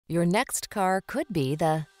Your next car could be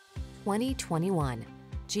the 2021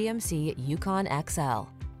 GMC Yukon XL.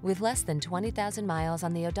 With less than 20,000 miles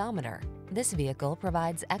on the odometer, this vehicle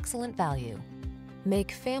provides excellent value.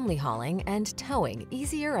 Make family hauling and towing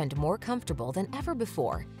easier and more comfortable than ever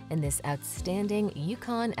before in this outstanding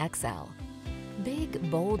Yukon XL.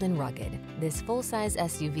 Big, bold, and rugged, this full-size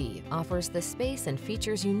SUV offers the space and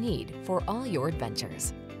features you need for all your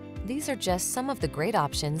adventures. These are just some of the great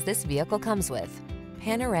options this vehicle comes with: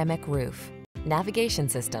 panoramic roof, navigation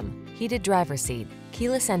system, heated driver's seat,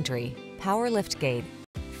 keyless entry, power liftgate,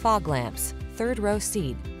 fog lamps, third-row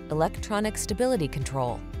seat, electronic stability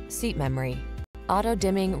control, seat memory,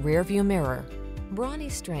 auto-dimming rear-view mirror. Brawny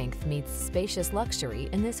strength meets spacious luxury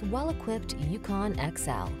in this well-equipped Yukon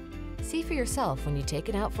XL. See for yourself when you take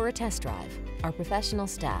it out for a test drive. Our professional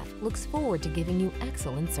staff looks forward to giving you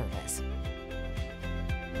excellent service.